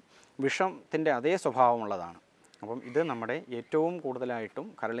മദ്യം വിഷത്തിൻ്റെ അതേ സ്വഭാവമുള്ളതാണ്. അപ്പം ഇത് നമ്മുടെ ഏറ്റവും കൂടുതലായിട്ടും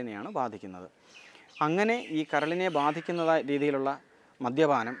കരളിനെയാണ് ബാധിക്കുന്നത്. അങ്ങനെ ഈ കരളിനെ ബാധിക്കുന്ന രീതിയിലുള്ള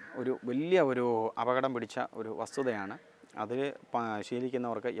മദ്യപാനം വലിയ അപകടം പിടിച്ച ഒരു വസ്തുതയാണ്. അതിൽ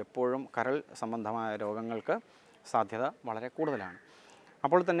ശീലിക്കുന്നവർക്ക് എപ്പോഴും കരൾ സംബന്ധമായ രോഗങ്ങൾക്ക് സാധ്യത വളരെ കൂടുതലാണ്.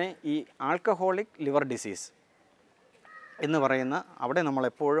 അപ്പോൾ തന്നെ ഈ ആൽക്കഹോളിക് ലിവർ ഡിസീസ് എന്ന് പറയുന്ന അവിടെ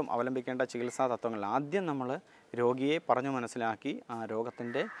നമ്മളെപ്പോഴും അവലംബിക്കേണ്ട ചികിത്സാ തത്വങ്ങൾ, ആദ്യം നമ്മൾ രോഗിയെ പറഞ്ഞു മനസ്സിലാക്കി ആ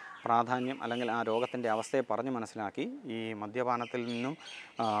രോഗത്തിൻ്റെ പ്രാധാന്യം അല്ലെങ്കിൽ ആ രോഗത്തിൻ്റെ അവസ്ഥയെ പറഞ്ഞു മനസ്സിലാക്കി ഈ മദ്യപാനത്തിൽ നിന്നും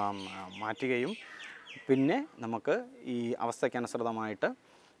മാറ്റുകയും പിന്നെ നമുക്ക് ഈ അവസ്ഥയ്ക്കനുസൃതമായിട്ട്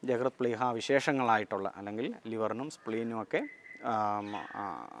ജഗൃത്പ്ലീഹ വിശേഷങ്ങളായിട്ടുള്ള അല്ലെങ്കിൽ ലിവറിനും സ്പ്ലീനുമൊക്കെ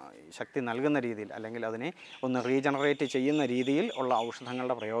ശക്തി നൽകുന്ന രീതിയിൽ അല്ലെങ്കിൽ അതിനെ ഒന്ന് റീജനറേറ്റ് ചെയ്യുന്ന രീതിയിൽ ഉള്ള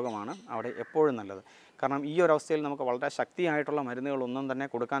ഔഷധങ്ങളുടെ പ്രയോഗമാണ് അവിടെ എപ്പോഴും നല്ലത്. കാരണം ഈ ഒരു അവസ്ഥയിൽ നമുക്ക് വളരെ ശക്തിയായിട്ടുള്ള മരുന്നുകളൊന്നും തന്നെ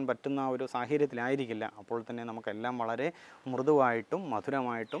കൊടുക്കാൻ പറ്റുന്ന ഒരു സാഹചര്യത്തിലായിരിക്കില്ല. അപ്പോൾ തന്നെ നമുക്കെല്ലാം വളരെ മൃദുവായിട്ടും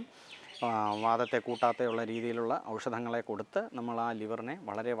മധുരമായിട്ടും വാദത്തെ കൂട്ടാതെയുള്ള രീതിയിലുള്ള ഔഷധങ്ങളെ കൊടുത്ത് നമ്മൾ ആ ലിവറിനെ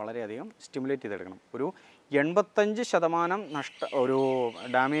വളരെയധികം സ്റ്റിമുലേറ്റ് ചെയ്തെടുക്കണം. ഒരു 85%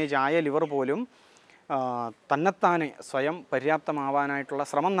 ഡാമേജ് ആയ ലിവർ പോലും തന്നെത്താനെ സ്വയം പര്യാപ്തമാവാനായിട്ടുള്ള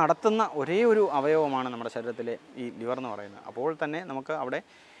ശ്രമം നടത്തുന്ന ഒരേ ഒരു അവയവമാണ് നമ്മുടെ ശരീരത്തിലെ ഈ ലിവർ എന്ന് പറയുന്നത്. അപ്പോൾ തന്നെ നമുക്ക് അവിടെ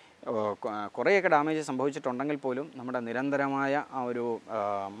കുറേയൊക്കെ ഡാമേജ് സംഭവിച്ചിട്ടുണ്ടെങ്കിൽ പോലും നമ്മുടെ നിരന്തരമായ ആ ഒരു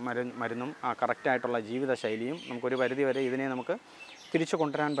മരുന്നും ആ കറക്റ്റായിട്ടുള്ള ജീവിതശൈലിയും നമുക്കൊരു പരിധിവരെ ഇതിനെ നമുക്ക് തിരിച്ചു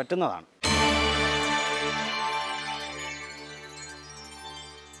കൊണ്ടുവരാൻ പറ്റുന്നതാണ്.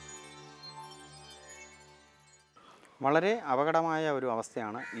 വളരെ അപകടമായ ഒരു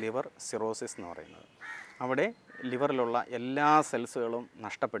അവസ്ഥയാണ് ലിവർ സിറോസിസ് എന്ന് പറയുന്നത്. അവിടെ ലിവറിലുള്ള എല്ലാ സെൽസുകളും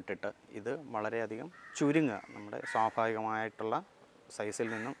നഷ്ടപ്പെട്ടിട്ട് ഇത് വളരെയധികം ചുരുങ്ങുക, നമ്മുടെ സ്വാഭാവികമായിട്ടുള്ള സൈസിൽ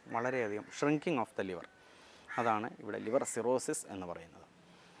നിന്നും വളരെയധികം ഷ്രിങ്കിങ് ഓഫ് ദ ലിവർ, അതാണ് ഇവിടെ ലിവർ സിറോസിസ് എന്ന് പറയുന്നത്.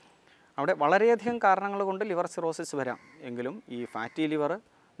 അവിടെ വളരെയധികം കാരണങ്ങൾ കൊണ്ട് ലിവർ സിറോസിസ് വരാം. എങ്കിലും ഈ ഫാറ്റി ലിവർ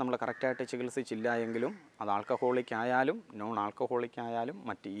നമ്മൾ കറക്റ്റായിട്ട് ചികിത്സിച്ചില്ല എങ്കിലും അത് ആൽക്കഹോളിക് ആയാലും നോൺ ആൽക്കഹോളിക് ആയാലും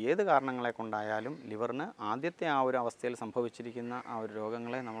മറ്റ് ഏത് കാരണങ്ങളെ കൊണ്ടായാലും ലിവറിന് ആദ്യത്തെ ആ ഒരു അവസ്ഥയിൽ സംഭവിച്ചിരിക്കുന്ന ആ ഒരു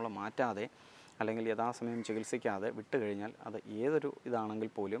രോഗങ്ങളെ നമ്മൾ മാറ്റാതെ അല്ലെങ്കിൽ യഥാസമയം ചികിത്സിക്കാതെ വിട്ടുകഴിഞ്ഞാൽ അത് ഏതൊരു ഇതാണെങ്കിൽ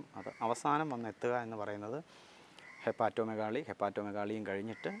പോലും അത് അവസാനം വന്നെത്തുക എന്ന് പറയുന്നത് ഹെപ്പാറ്റോമെഗാളിയും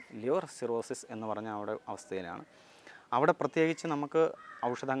കഴിഞ്ഞിട്ട് ലിവർ സിറോസിസ് എന്ന് പറഞ്ഞ അവിടെ അവസ്ഥയിലാണ്. അവിടെ പ്രത്യേകിച്ച് നമുക്ക്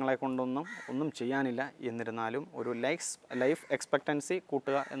ഔഷധങ്ങളെ ഒന്നും ചെയ്യാനില്ല. എന്നിരുന്നാലും ഒരു ലൈഫ് എക്സ്പെക്റ്റൻസി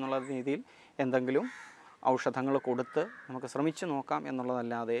കൂട്ടുക എന്നുള്ള രീതിയിൽ എന്തെങ്കിലും ഔഷധങ്ങൾ കൊടുത്ത് നമുക്ക് ശ്രമിച്ചു നോക്കാം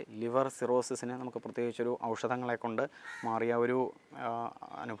എന്നുള്ളതല്ലാതെ ലിവർ സിറോസിസിന് നമുക്ക് പ്രത്യേകിച്ചൊരു ഔഷധങ്ങളെ കൊണ്ട് മാറിയ ഒരു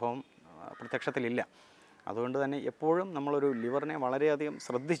അനുഭവം പ്രത്യക്ഷത്തിലില്ല. അതുകൊണ്ട് തന്നെ എപ്പോഴും നമ്മളൊരു ലിവറിനെ വളരെയധികം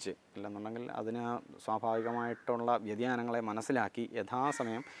ശ്രദ്ധിച്ച്, അല്ലെന്നുണ്ടെങ്കിൽ അതിന് സ്വാഭാവികമായിട്ടുള്ള വ്യതിയാനങ്ങളെ മനസ്സിലാക്കി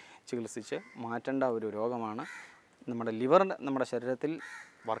യഥാസമയം ചികിത്സിച്ച് മാറ്റേണ്ട ഒരു രോഗമാണ്. നമ്മുടെ ലിവർ നമ്മുടെ ശരീരത്തിൽ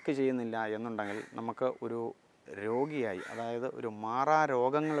വർക്ക് ചെയ്യുന്നില്ല എന്നുണ്ടെങ്കിൽ നമുക്ക് ഒരു രോഗിയായി, അതായത് ഒരു മാറാ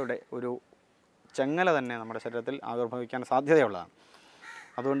രോഗങ്ങളുടെ ഒരു ചെങ്ങല തന്നെ നമ്മുടെ ശരീരത്തിൽ ആവിർഭവിക്കാൻ സാധ്യതയുള്ളതാണ്.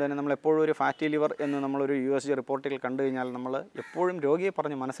 അതുകൊണ്ട് തന്നെ നമ്മളെപ്പോഴും ഒരു ഫാറ്റി ലിവർ എന്ന് നമ്മളൊരു USG റിപ്പോർട്ടിൽ കണ്ടു കഴിഞ്ഞാൽ നമ്മൾ എപ്പോഴും രോഗിയെ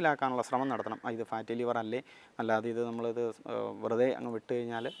പറഞ്ഞ് മനസ്സിലാക്കാനുള്ള ശ്രമം നടത്തണം. ഇത് ഫാറ്റി ലിവർ അല്ലേ, അല്ലാതെ ഇത് നമ്മളിത് വെറുതെ അങ്ങ് വിട്ട്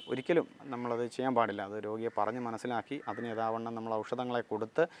കഴിഞ്ഞാൽ ഒരിക്കലും നമ്മളത് ചെയ്യാൻ പാടില്ല. അത് രോഗിയെ പറഞ്ഞ് മനസ്സിലാക്കി അതിന് യഥാവണ്ണം നമ്മൾ ഔഷധങ്ങളെ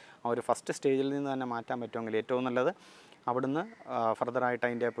കൊടുത്ത് ആ ഒരു ഫസ്റ്റ് സ്റ്റേജിൽ നിന്ന് തന്നെ മാറ്റാൻ പറ്റുമെങ്കിൽ ഏറ്റവും നല്ലത്. അവിടുന്ന് ഫർദറായിട്ട്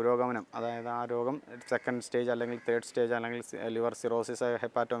അതിൻ്റെ പുരോഗമനം, അതായത് ആ രോഗം സെക്കൻഡ് സ്റ്റേജ് അല്ലെങ്കിൽ തേർഡ് സ്റ്റേജ് അല്ലെങ്കിൽ ലിവർ സിറോസിസ്,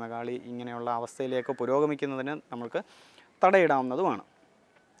 ഹെപ്പാറ്റോമെഗാളി ഇങ്ങനെയുള്ള അവസ്ഥയിലേക്ക് പുരോഗമിക്കുന്നതിന് നമുക്ക് തടയിടാവുന്നതുമാണ്.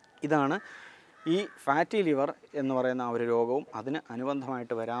 ഇതാണ് ഈ ഫാറ്റി ലിവർ എന്ന് പറയുന്ന ആ ഒരു രോഗവും അതിന്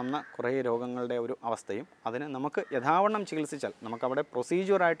അനുബന്ധമായിട്ട് വരാവുന്ന കുറേ രോഗങ്ങളുടെ ഒരു അവസ്ഥയും. അതിന് നമുക്ക് യഥാവണ്ണം ചികിത്സിച്ചാൽ നമുക്കവിടെ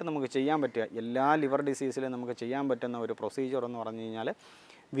പ്രൊസീജിയറായിട്ട് നമുക്ക് ചെയ്യാൻ പറ്റുക, എല്ലാ ലിവർ ഡിസീസിലും നമുക്ക് ചെയ്യാൻ പറ്റുന്ന ഒരു പ്രൊസീജിയർ എന്ന് പറഞ്ഞു കഴിഞ്ഞാൽ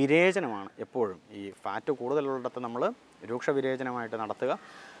വിരേചനമാണ്. എപ്പോഴും ഈ ഫാറ്റ് കൂടുതലുള്ളിടത്ത് നമ്മൾ രൂക്ഷ വിരേചനമായിട്ട് നടത്തുക.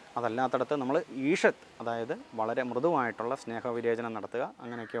 അതല്ലാത്തടത്ത് നമ്മൾ ഈഷത്ത്, അതായത് വളരെ മൃദുവായിട്ടുള്ള സ്നേഹവിരേചനം നടത്തുക,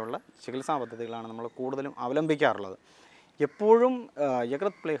 അങ്ങനെയൊക്കെയുള്ള ചികിത്സാ പദ്ധതികളാണ് നമ്മൾ കൂടുതലും അവലംബിക്കാറുള്ളത്. എപ്പോഴും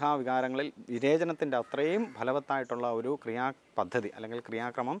യകൃത് പ്ലീഹ വികാരങ്ങളിൽ വിരേചനത്തിൻ്റെ അത്രയും ഫലവത്തായിട്ടുള്ള ഒരു ക്രിയാപദ്ധതി അല്ലെങ്കിൽ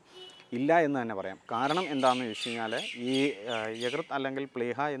ക്രിയാക്രമം ഇല്ല എന്ന് തന്നെ പറയാം. കാരണം എന്താണെന്ന് ചോദിച്ചു കഴിഞ്ഞാൽ ഈ യകൃത് അല്ലെങ്കിൽ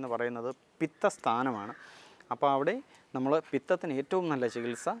പ്ലീഹ എന്ന് പറയുന്നത് പിത്തസ്ഥാനമാണ്. അപ്പോൾ അവിടെ നമ്മൾ പിത്തത്തിന് ഏറ്റവും നല്ല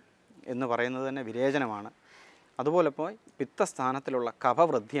ചികിത്സ എന്ന് പറയുന്നത് തന്നെ വിരേചനമാണ്. അതുപോലെ ഇപ്പോൾ പിത്തസ്ഥാനത്തിലുള്ള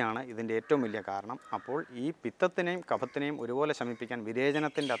കഫവൃദ്ധിയാണ് ഇതിൻ്റെ ഏറ്റവും വലിയ കാരണം. അപ്പോൾ ഈ പിത്തത്തിനെയും കഫത്തിനെയും ഒരുപോലെ ശമിപ്പിക്കാൻ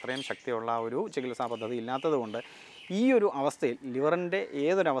വിരേചനത്തിൻ്റെ അത്രയും ശക്തിയുള്ള ഒരു ചികിത്സാ പദ്ധതി ഇല്ലാത്തതുകൊണ്ട് ഈ ഒരു അവസ്ഥയിൽ ലിവറിൻ്റെ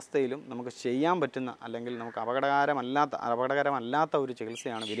ഏതൊരവസ്ഥയിലും നമുക്ക് ചെയ്യാൻ പറ്റുന്ന അല്ലെങ്കിൽ നമുക്ക് അപകടകരമല്ലാത്ത ഒരു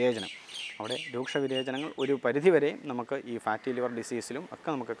ചികിത്സയാണ് വിരേചനം. അവിടെ രൂക്ഷ വിരേചനങ്ങൾ ഒരു പരിധിവരെ നമുക്ക് ഈ ഫാറ്റി ലിവർ ഡിസീസിലും ഒക്കെ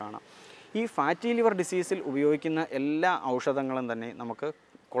നമുക്ക് കാണാം. ഈ ഫാറ്റി ലിവർ ഡിസീസിൽ ഉപയോഗിക്കുന്ന എല്ലാ ഔഷധങ്ങളും തന്നെ നമുക്ക്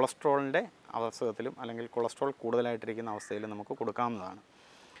കൊളസ്ട്രോളിൻ്റെ അവസ്ഥയിലും അല്ലെങ്കിൽ കൊളസ്ട്രോൾ കൂടുതലായിട്ടിരിക്കുന്ന അവസ്ഥയിലും നമുക്ക് കൊടുക്കാവുന്നതാണ്.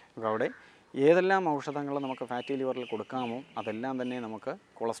 അപ്പോൾ അവിടെ ഏതെല്ലാം ഔഷധങ്ങൾ നമുക്ക് ഫാറ്റി ലിവറിൽ കൊടുക്കാമോ അതെല്ലാം തന്നെ നമുക്ക്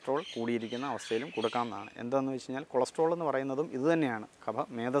കൊളസ്ട്രോൾ കൂടിയിരിക്കുന്ന അവസ്ഥയിലും കൊടുക്കാവുന്നതാണ്. എന്താണെന്ന് വെച്ച് കഴിഞ്ഞാൽ കൊളസ്ട്രോൾ എന്ന് പറയുന്നതും ഇത് തന്നെയാണ്,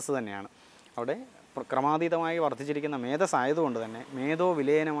 മേധസ് തന്നെയാണ്. അവിടെ ക്രമാതീതമായി വർദ്ധിച്ചിരിക്കുന്ന മേധസ് ആയതുകൊണ്ട് തന്നെ മേധോ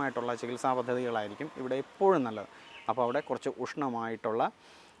വിലയനമായിട്ടുള്ള ചികിത്സാ പദ്ധതികളായിരിക്കും ഇവിടെ എപ്പോഴും നല്ലത്. അപ്പോൾ അവിടെ കുറച്ച് ഉഷ്ണമായിട്ടുള്ള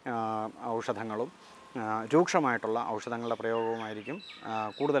ഔഷധങ്ങളും രൂക്ഷമായിട്ടുള്ള ഔഷധങ്ങളുടെ പ്രയോഗവുമായിരിക്കും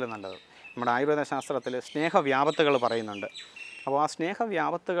കൂടുതൽ നല്ലത്. നമ്മുടെ ആയുർവേദ ശാസ്ത്രത്തിൽ സ്നേഹവ്യാപത്തുകൾ പറയുന്നുണ്ട്. അപ്പോൾ ആ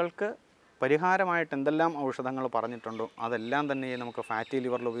സ്നേഹവ്യാപത്തുകൾക്ക് പരിഹാരമായിട്ട് എന്തെല്ലാം ഔഷധങ്ങൾ പറഞ്ഞിട്ടുണ്ടോ അതെല്ലാം തന്നെ നമുക്ക് ഫാറ്റി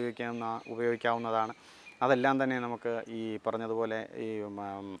ലിവറിൽ ഉപയോഗിക്കാവുന്നതാണ്. അതെല്ലാം തന്നെ നമുക്ക് ഈ പറഞ്ഞതുപോലെ ഈ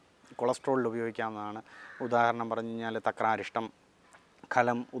കൊളസ്ട്രോളിൽ ഉപയോഗിക്കാവുന്നതാണ്. ഉദാഹരണം പറഞ്ഞു കഴിഞ്ഞാൽ തക്രാരിഷ്ടം,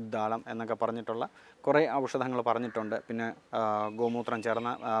 ഖലം, ഉദ്ദാളം എന്നൊക്കെ പറഞ്ഞിട്ടുള്ള കുറേ ഔഷധങ്ങൾ പറഞ്ഞിട്ടുണ്ട്. പിന്നെ ഗോമൂത്രം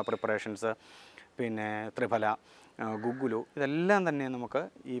ചേർന്ന പ്രിപ്പറേഷൻസ്, പിന്നെ ത്രിഫല, ഗുഗ്ഗുലു, ഇതെല്ലാം തന്നെ നമുക്ക്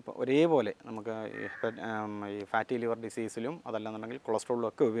ഈ ഒരേപോലെ നമുക്ക് ഈ ഫാറ്റി ലിവർ ഡിസീസിലും അതല്ലെന്നുണ്ടെങ്കിൽ കൊളസ്ട്രോളിലും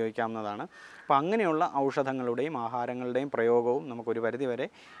ഒക്കെ ഉപയോഗിക്കാവുന്നതാണ്. അപ്പോൾ അങ്ങനെയുള്ള ഔഷധങ്ങളുടെയും ആഹാരങ്ങളുടെയും പ്രയോഗവും നമുക്കൊരു പരിധിവരെ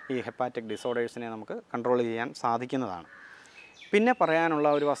ഈ ഹെപ്പാറ്റിക് ഡിസോർഡേഴ്സിനെ നമുക്ക് കൺട്രോൾ ചെയ്യാൻ സാധിക്കുന്നതാണ്. പിന്നെ പറയാനുള്ള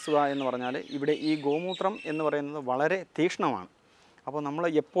ഒരു വസ്തുത എന്ന് പറഞ്ഞാൽ ഇവിടെ ഈ ഗോമൂത്രം എന്ന് പറയുന്നത് വളരെ തീക്ഷ്ണമാണ്. അപ്പോൾ നമ്മൾ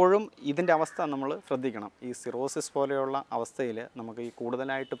എപ്പോഴും ഇതിൻ്റെ അവസ്ഥ നമ്മൾ ശ്രദ്ധിക്കണം. ഈ സിറോസിസ് പോലെയുള്ള അവസ്ഥയിൽ നമുക്ക് ഈ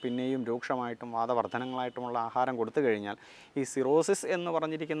കൂടുതലായിട്ട് പിന്നെയും രൂക്ഷമായിട്ടും വാദവർദ്ധനങ്ങളായിട്ടുമുള്ള ആഹാരം കൊടുത്തു കഴിഞ്ഞാൽ ഈ സിറോസിസ് എന്ന്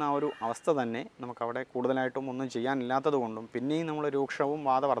പറഞ്ഞിരിക്കുന്ന ആ ഒരു അവസ്ഥ തന്നെ നമുക്കവിടെ കൂടുതലായിട്ടും ഒന്നും ചെയ്യാനില്ലാത്തത് കൊണ്ടും പിന്നെയും നമ്മൾ രൂക്ഷവും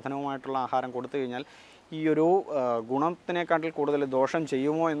വാദവർദ്ധനവുമായിട്ടുള്ള ആഹാരം കൊടുത്തു കഴിഞ്ഞാൽ ഈ ഒരു ഗുണത്തിനേക്കാട്ടിൽ കൂടുതൽ ദോഷം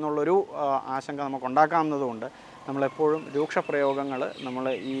ചെയ്യുമോ എന്നുള്ളൊരു ആശങ്ക നമുക്കുണ്ടാക്കാവുന്നതുകൊണ്ട് നമ്മളെപ്പോഴും രൂക്ഷപ്രയോഗങ്ങൾ നമ്മൾ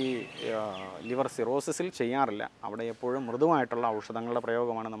ഈ ലിവർ സിറോസിസിൽ ചെയ്യാറില്ല. അവിടെ എപ്പോഴും മൃദുവായിട്ടുള്ള ഔഷധങ്ങളുടെ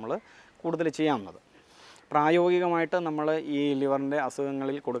പ്രയോഗമാണ് നമ്മൾ കൂടുതൽ ചെയ്യാവുന്നത്. പ്രായോഗികമായിട്ട് നമ്മൾ ഈ ലിവറിൻ്റെ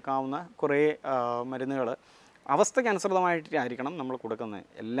അസുഖങ്ങളിൽ കൊടുക്കാവുന്ന കുറേ മരുന്നുകൾ അവസ്ഥയ്ക്കനുസൃതമായിട്ടായിരിക്കണം നമ്മൾ കൊടുക്കുന്നത്.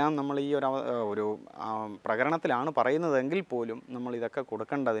 എല്ലാം നമ്മൾ ഈ ഒരു പ്രകരണത്തിലാണ് പറയുന്നതെങ്കിൽ പോലും നമ്മൾ ഇതൊക്കെ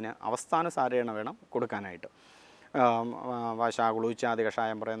കൊടുക്കേണ്ടതിന് അവസ്ഥാനുസാരേണ വേണം കൊടുക്കാനായിട്ട്. ഗുളൂച്ചാതി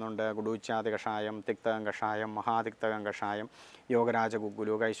കഷായം പറയുന്നുണ്ട്, ഗുളൂച്ചാതി കഷായം, തിക്തകം കഷായം, മഹാതിക്തകം കഷായം, യോഗരാജ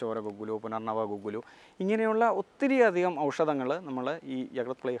ഗുഗ്ഗുലു, കൈശോര ഗുഗ്ഗുലു, പുനർനവ ഗുഗ്ഗുലു, ഇങ്ങനെയുള്ള ഒത്തിരിയധികം ഔഷധങ്ങൾ നമ്മൾ ഈ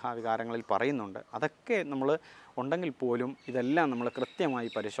യകൃത് പ്ലീഹ വികാരങ്ങളിൽ പറയുന്നുണ്ട്. അതൊക്കെ നമ്മൾ ഉണ്ടെങ്കിൽ പോലും ഇതെല്ലാം നമ്മൾ കൃത്യമായി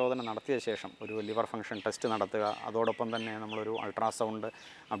പരിശോധന നടത്തിയ ശേഷം ഒരു ലിവർ ഫംഗ്ഷൻ ടെസ്റ്റ് നടത്തുക, അതോടൊപ്പം തന്നെ നമ്മളൊരു ultrasound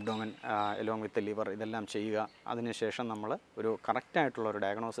abdomen along with liver ഇതെല്ലാം ചെയ്യുക. അതിനുശേഷം നമ്മൾ ഒരു കറക്റ്റായിട്ടുള്ള ഒരു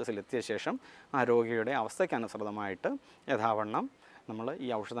ഡയഗ്നോസിസിൽ എത്തിയ ശേഷം ആ രോഗിയുടെ അവസ്ഥയ്ക്കനുസൃതമായിട്ട് യഥാവണ്ണം നമ്മൾ ഈ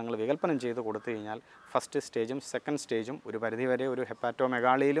ഔഷധങ്ങൾ വികൽപ്പനം ചെയ്ത് കൊടുത്തു കഴിഞ്ഞാൽ ഫസ്റ്റ് സ്റ്റേജും സെക്കൻഡ് സ്റ്റേജും ഒരു പരിധിവരെ ഒരു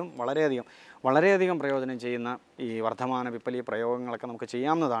ഹെപ്പാറ്റോമെഗാളിയിലും വളരെയധികം പ്രയോജനം ചെയ്യുന്ന ഈ വർദ്ധമാന പിപ്പലി പ്രയോഗങ്ങളൊക്കെ നമുക്ക്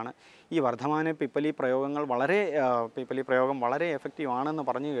ചെയ്യാവുന്നതാണ്. ഈ വർദ്ധമാന പിപ്പലി പ്രയോഗം വളരെ എഫക്റ്റീവ് ആണെന്ന്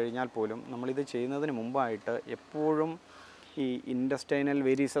പറഞ്ഞു കഴിഞ്ഞാൽ പോലും നമ്മളിത് ചെയ്യുന്നതിന് മുമ്പായിട്ട് എപ്പോഴും ഈ ഇൻറ്റസ്റ്റൈനൽ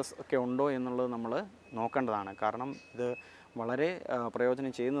വേരീസസ് ഒക്കെ ഉണ്ടോ എന്നുള്ളത് നമ്മൾ നോക്കേണ്ടതാണ്. കാരണം ഇത് വളരെ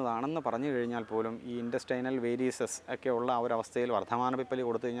പ്രയോജനം ചെയ്യുന്നതാണെന്ന് പറഞ്ഞു കഴിഞ്ഞാൽ പോലും ഈ ഇൻറ്റസ്റ്റൈനൽ വേരീസസ് ഒക്കെ ഉള്ള ആ ഒരു അവസ്ഥയിൽ വർദ്ധമാന പിപ്പലി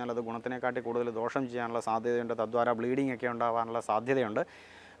കൊടുത്തു കഴിഞ്ഞാൽ അത് ഗുണത്തിനെക്കാട്ടി കൂടുതൽ ദോഷം ചെയ്യാനുള്ള സാധ്യതയുണ്ട്. തദ്വാര ബ്ലീഡിംഗ് ഒക്കെ ഉണ്ടാകാനുള്ള സാധ്യതയുണ്ട്.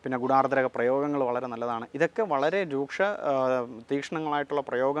 പിന്നെ ഗുണാർദ്രക പ്രയോഗങ്ങൾ വളരെ നല്ലതാണ്. ഇതൊക്കെ വളരെ തീക്ഷ്ണങ്ങളായിട്ടുള്ള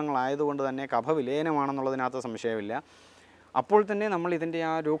പ്രയോഗങ്ങളായതുകൊണ്ട് തന്നെ കഫവിലയനമാണെന്നുള്ളതിനകത്ത് സംശയമില്ല. അപ്പോൾ തന്നെ നമ്മൾ ഇതിൻ്റെ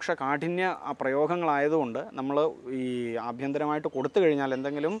ആ രൂക്ഷ കാഠിന്യ പ്രയോഗങ്ങളായതുകൊണ്ട് നമ്മൾ ഈ ആഭ്യന്തരമായിട്ട് കൊടുത്തു കഴിഞ്ഞാൽ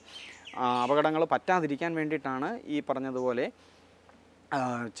എന്തെങ്കിലും അപകടങ്ങൾ പറ്റാതിരിക്കാൻ വേണ്ടിയിട്ടാണ് ഈ പറഞ്ഞതുപോലെ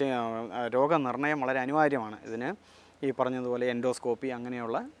രോഗനിർണയം വളരെ അനിവാര്യമാണ്. ഇതിന് ഈ പറഞ്ഞതുപോലെ എൻഡോസ്കോപ്പി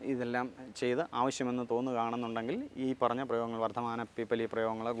അങ്ങനെയുള്ള ഇതെല്ലാം ചെയ്ത് ആവശ്യമെന്ന് തോന്നുകയാണെന്നുണ്ടെങ്കിൽ ഈ പറഞ്ഞ പ്രയോഗങ്ങൾ വർദ്ധമാന പിപ്പലി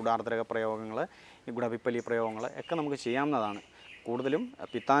പ്രയോഗങ്ങൾ, ഗുഡാർദ്രക പ്രയോഗങ്ങൾ, ഈ ഗുഡപിപ്പലി പ്രയോഗങ്ങൾ ഒക്കെ നമുക്ക് ചെയ്യാവുന്നതാണ്. കൂടുതലും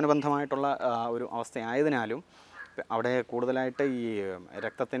പിത്താനുബന്ധമായിട്ടുള്ള ഒരു അവസ്ഥയായതിനാലും അവിടെ കൂടുതലായിട്ട് ഈ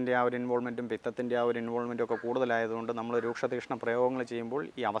രക്തത്തിൻ്റെ ആ ഒരു ഇൻവോൾവ്മെൻറ്റും പിത്തത്തിൻ്റെ ആ ഒരു ഇൻവോൾവ്മെൻറ്റും ഒക്കെ കൂടുതലായതുകൊണ്ട് നമ്മൾ രൂക്ഷതീക്ഷ്ണ പ്രയോഗങ്ങൾ ചെയ്യുമ്പോൾ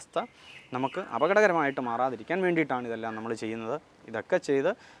ഈ അവസ്ഥ നമുക്ക് അപകടകരമായിട്ട് മാറാതിരിക്കാൻ വേണ്ടിയിട്ടാണ് ഇതെല്ലാം നമ്മൾ ചെയ്യുന്നത്. ഇതൊക്കെ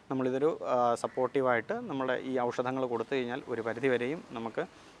ചെയ്ത് നമ്മളിതൊരു സപ്പോർട്ടീവായിട്ട് നമ്മുടെ ഈ ഔഷധങ്ങൾ കൊടുത്തു കഴിഞ്ഞാൽ ഒരു പരിധിവരെയും നമുക്ക്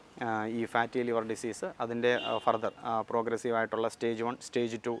ഈ ഫാറ്റി ലിവർ ഡിസീസ് അതിൻ്റെ ഫർദർ പ്രോഗ്രസീവായിട്ടുള്ള സ്റ്റേജ് 1,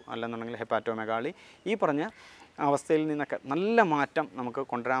 സ്റ്റേജ് 2 അല്ലെന്നുണ്ടെങ്കിൽ ഹെപ്പാറ്റോമെഗാളി ഈ പറഞ്ഞ അവസ്ഥയിൽ നിന്നൊക്കെ നല്ല മാറ്റം നമുക്ക്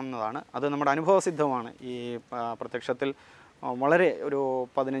കൊണ്ടുവരാവുന്നതാണ്. അത് നമ്മുടെ അനുഭവസിദ്ധമാണ്. ഈ പ്രത്യക്ഷത്തിൽ വളരെ ഒരു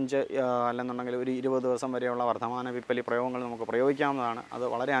 15 അല്ലെന്നുണ്ടെങ്കിൽ ഒരു 20 ദിവസം വരെയുള്ള വർദ്ധമാന വിപ്പലി പ്രയോഗങ്ങൾ നമുക്ക് പ്രയോഗിക്കാവുന്നതാണ്. അത്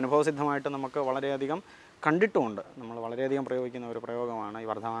വളരെ അനുഭവസിദ്ധമായിട്ട് നമുക്ക് വളരെയധികം കണ്ടിട്ടുമുണ്ട്. നമ്മൾ വളരെയധികം പ്രയോഗിക്കുന്ന ഒരു പ്രയോഗമാണ് ഈ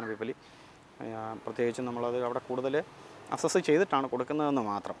വർദ്ധമാന വിപ്പലി. പ്രത്യേകിച്ചും നമ്മളത് അവിടെ കൂടുതൽ അസസ് ചെയ്തിട്ടാണ് കൊടുക്കുന്നതെന്ന്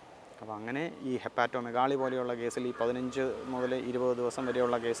മാത്രം. അപ്പോൾ അങ്ങനെ ഈ ഹെപ്പാറ്റോമെഗാളി പോലെയുള്ള കേസിൽ ഈ 15 മുതൽ 20 ദിവസം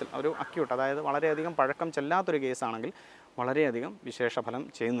വരെയുള്ള കേസിൽ ഒരു അക്യൂട്ട്, അതായത് വളരെയധികം പഴക്കം ചെല്ലാത്തൊരു കേസാണെങ്കിൽ വളരെയധികം വിശേഷഫലം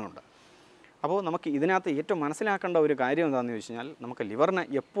ചെയ്യുന്നുണ്ട്. അപ്പോൾ നമുക്ക് ഇതിനകത്ത് ഏറ്റവും മനസ്സിലാക്കേണ്ട ഒരു കാര്യം എന്താണെന്ന് ചോദിച്ചു കഴിഞ്ഞാൽ, നമുക്ക് ലിവറിന്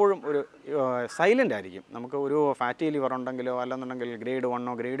എപ്പോഴും ഒരു സൈലൻ്റ് ആയിരിക്കും. നമുക്ക് ഒരു ഫാറ്റി ലിവർ ഉണ്ടെങ്കിലോ അല്ലെന്നുണ്ടെങ്കിൽ ഗ്രേഡ്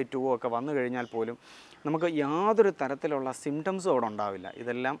 1 ഗ്രേഡ് 2 ഒക്കെ വന്നു കഴിഞ്ഞാൽ പോലും നമുക്ക് യാതൊരു തരത്തിലുള്ള സിംറ്റംസും അവിടെ ഉണ്ടാവില്ല.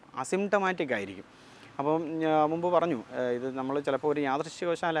 ഇതെല്ലാം അസിംറ്റമാറ്റിക് ആയിരിക്കും. അപ്പം മുമ്പ് പറഞ്ഞു, ഇത് നമ്മൾ ചിലപ്പോൾ ഒരു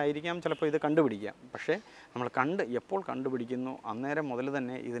യാദൃശ്ചികവശാലായിരിക്കാം ചിലപ്പോൾ ഇത് കണ്ടുപിടിക്കാം. പക്ഷേ നമ്മൾ എപ്പോൾ കണ്ടുപിടിക്കുന്നു അന്നേരം മുതൽ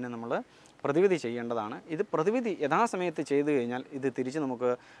തന്നെ ഇതിന് നമ്മൾ പ്രതിവിധി ചെയ്യേണ്ടതാണ്. ഇത് പ്രതിവിധി യഥാസമയത്ത് ചെയ്തു കഴിഞ്ഞാൽ ഇത് തിരിച്ച് നമുക്ക്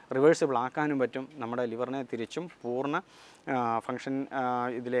റിവേഴ്സിബിൾ ആക്കാനും പറ്റും. നമ്മുടെ ലിവറിനെ തിരിച്ചും പൂർണ്ണ ഫങ്ഷൻ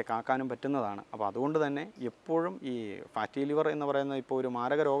ഇതിലേക്കാക്കാനും പറ്റുന്നതാണ്. അപ്പോൾ അതുകൊണ്ട് തന്നെ എപ്പോഴും ഈ ഫാറ്റി ലിവർ എന്ന് പറയുന്നത് ഇപ്പോൾ ഒരു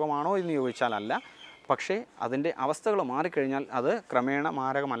മാരക രോഗമാണോ എന്ന് ചോദിച്ചാലല്ല. പക്ഷേ അതിൻ്റെ അവസ്ഥകൾ മാറിക്കഴിഞ്ഞാൽ അത് ക്രമേണ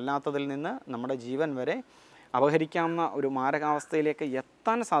മാരകമല്ലാത്തതിൽ നിന്ന് നമ്മുടെ ജീവൻ വരെ അപഹരിക്കാവുന്ന ഒരു മാരകാവസ്ഥയിലേക്ക്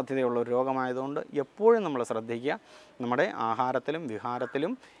എത്താൻ സാധ്യതയുള്ള ഒരു രോഗമായതുകൊണ്ട് എപ്പോഴും നമ്മൾ ശ്രദ്ധിക്കുക. നമ്മുടെ ആഹാരത്തിലും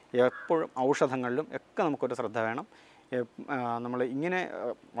വിഹാരത്തിലും എപ്പോഴും ഔഷധങ്ങളിലും ഒക്കെ നമുക്കൊരു ശ്രദ്ധ വേണം. നമ്മൾ ഇങ്ങനെ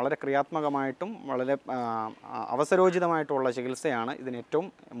വളരെ ക്രിയാത്മകമായിട്ടും വളരെ അവസരോചിതമായിട്ടുള്ള ചികിത്സയാണ് ഇതിന് ഏറ്റവും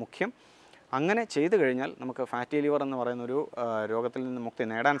മുഖ്യം. അങ്ങനെ ചെയ്തു കഴിഞ്ഞാൽ നമുക്ക് ഫാറ്റി ലിവർ എന്ന് പറയുന്നൊരു രോഗത്തിൽ നിന്ന് മുക്തി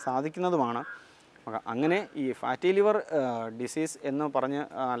നേടാൻ സാധിക്കുന്നതുമാണ്. അങ്ങനെ ഈ ഫാറ്റി ലിവർ ഡിസീസ് എന്ന് പറഞ്ഞ്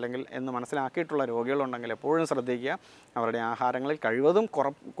അല്ലെങ്കിൽ എന്ന് മനസ്സിലാക്കിയിട്ടുള്ള രോഗികളുണ്ടെങ്കിൽ എപ്പോഴും ശ്രദ്ധിക്കുക, അവരുടെ ആഹാരങ്ങളിൽ കഴിവതും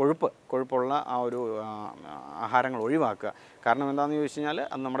കൊഴുപ്പുള്ള ആ ഒരു ആഹാരങ്ങൾ ഒഴിവാക്കുക. കാരണം എന്താണെന്ന് ചോദിച്ചു കഴിഞ്ഞാൽ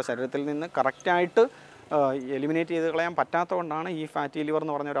അത് നമ്മുടെ ശരീരത്തിൽ നിന്ന് കറക്റ്റായിട്ട് എലിമിനേറ്റ് ചെയ്ത് കളയാൻ പറ്റാത്തതുകൊണ്ടാണ് ഈ ഫാറ്റി ലിവർ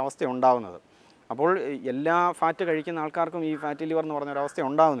എന്ന് പറഞ്ഞൊരു അവസ്ഥ ഉണ്ടാകുന്നത്. അപ്പോൾ എല്ലാ ഫാറ്റ് കഴിക്കുന്ന ആൾക്കാർക്കും ഈ ഫാറ്റി ലിവർ എന്ന് പറഞ്ഞൊരവസ്ഥ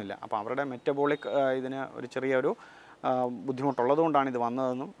ഉണ്ടാകുന്നില്ല. അപ്പോൾ അവരുടെ മെറ്റബോളിക് ഇതിന് ഒരു ചെറിയൊരു ബുദ്ധിമുട്ടുള്ളതുകൊണ്ടാണ് ഇത്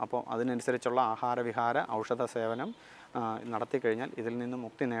വന്നതെന്നും അപ്പോൾ അതിനനുസരിച്ചുള്ള ആഹാരവിഹാര ഔഷധ സേവനം നടത്തിക്കഴിഞ്ഞാൽ ഇതിൽ നിന്ന്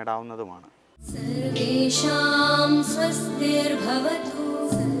മുക്തി നേടാവുന്നതുമാണ്. സർവേഷാം സ്വസ്തിർഭവതു,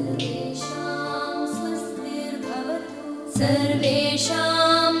 സർവേഷാം സ്വസ്തിർഭവതു,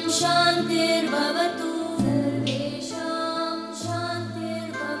 സർവേഷാം ശാന്തിർഭവതു, സർവേഷാം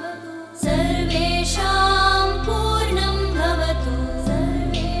ശാന്തിർഭവതു, സർവേഷാം പൂർണ്ണം ഭവതു,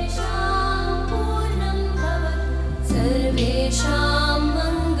 സർവേഷാം പൂർണ്ണം ഭവതു, സർവേഷാം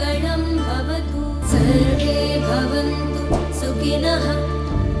മംഗളം ഭവതു, സർവേ ഭവന്തു സുഖിനഃ.